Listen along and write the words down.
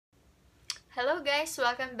Hello guys!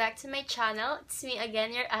 Welcome back to my channel. It's me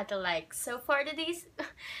again, your Ate Like. So for today's...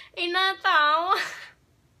 Inataw!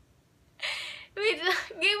 Wait lang,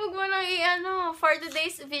 huwag mo nang For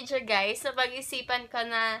today's video guys, napag-isipan ko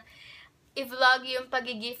na i-vlog yung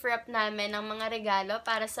pag-gift wrap namin ng mga regalo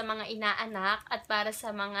para sa mga inaanak at para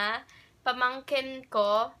sa mga pamangkin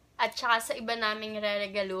ko at saka sa iba naming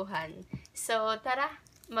reregaluhan. So tara,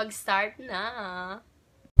 mag-start na!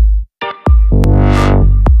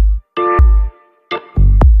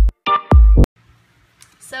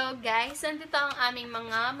 So guys, nandito ang aming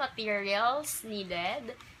mga materials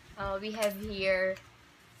needed. We have here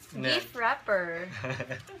gift wrapper,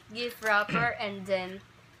 and then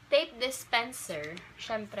tape dispenser.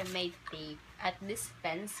 Syempre may tape at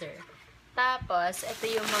dispenser. Tapos, ito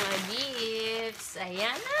yung mga gifts.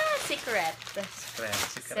 Ayan secret.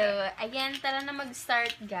 So, ayan, tara na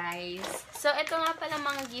mag-start guys. So, ito nga pala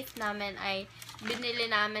mga gift namin ay binili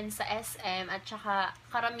namin sa SM at saka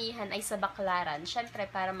karamihan ay sa Baclaran. Syempre,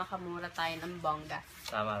 para makamura tayo ng bongga.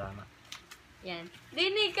 Tama. Yan.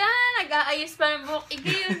 Dinig ka! Nag-aayos pa ng buhok.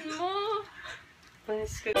 Igayon mo!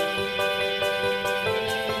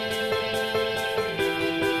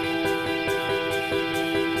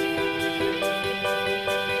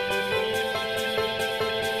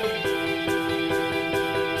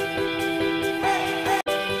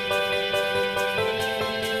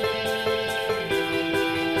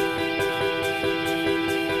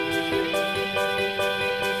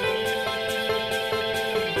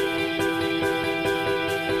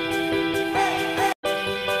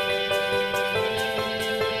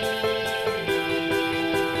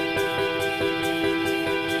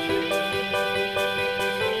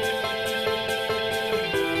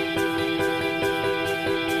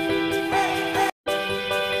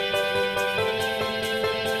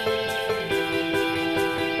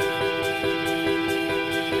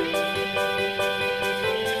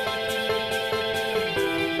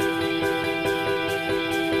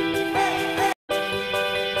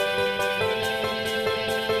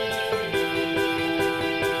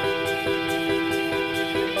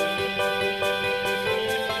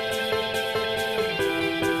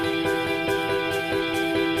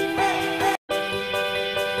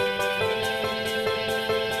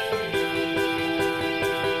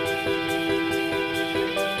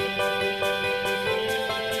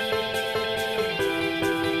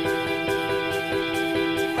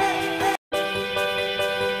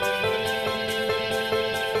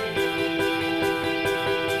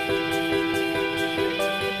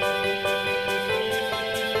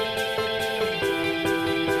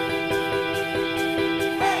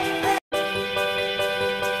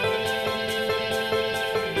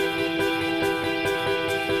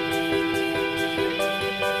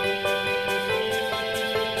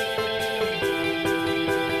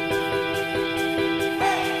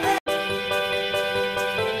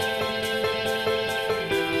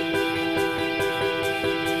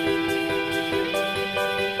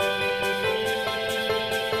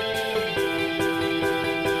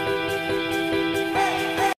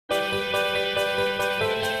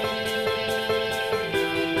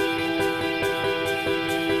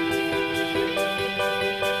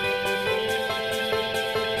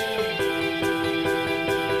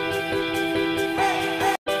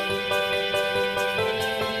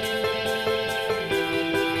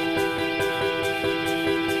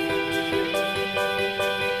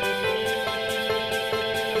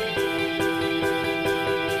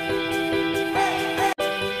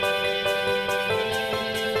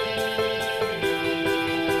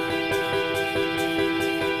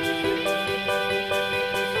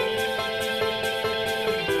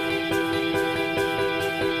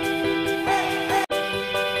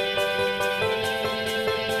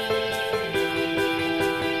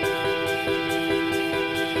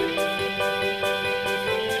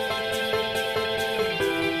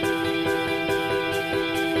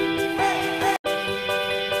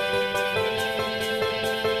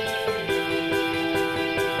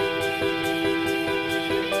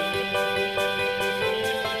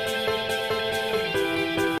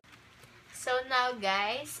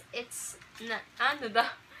 Guys, it's na ano daw?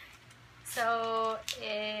 So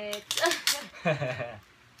it's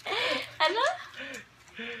ano?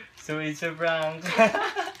 So it's a prank.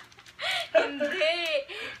 Hindi.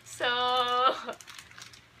 So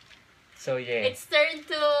Yeah. it's turn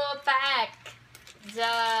to pack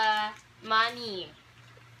the money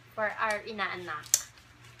for our inaanak.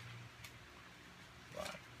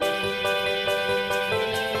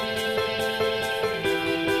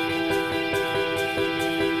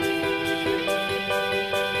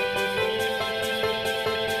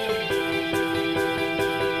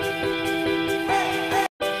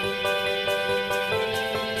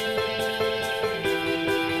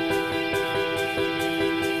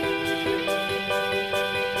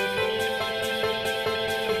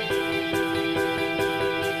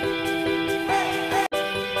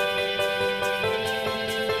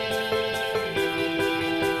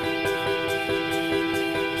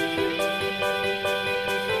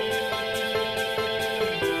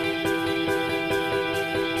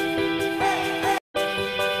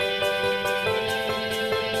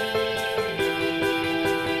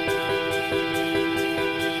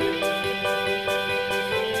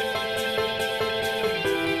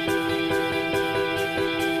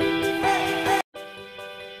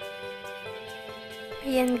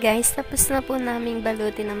 ayan guys, tapos na po naming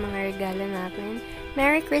balutin ang mga regalo natin.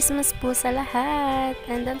 Merry Christmas po sa lahat!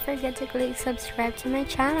 And don't forget to click subscribe to my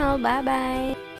channel. Bye-bye!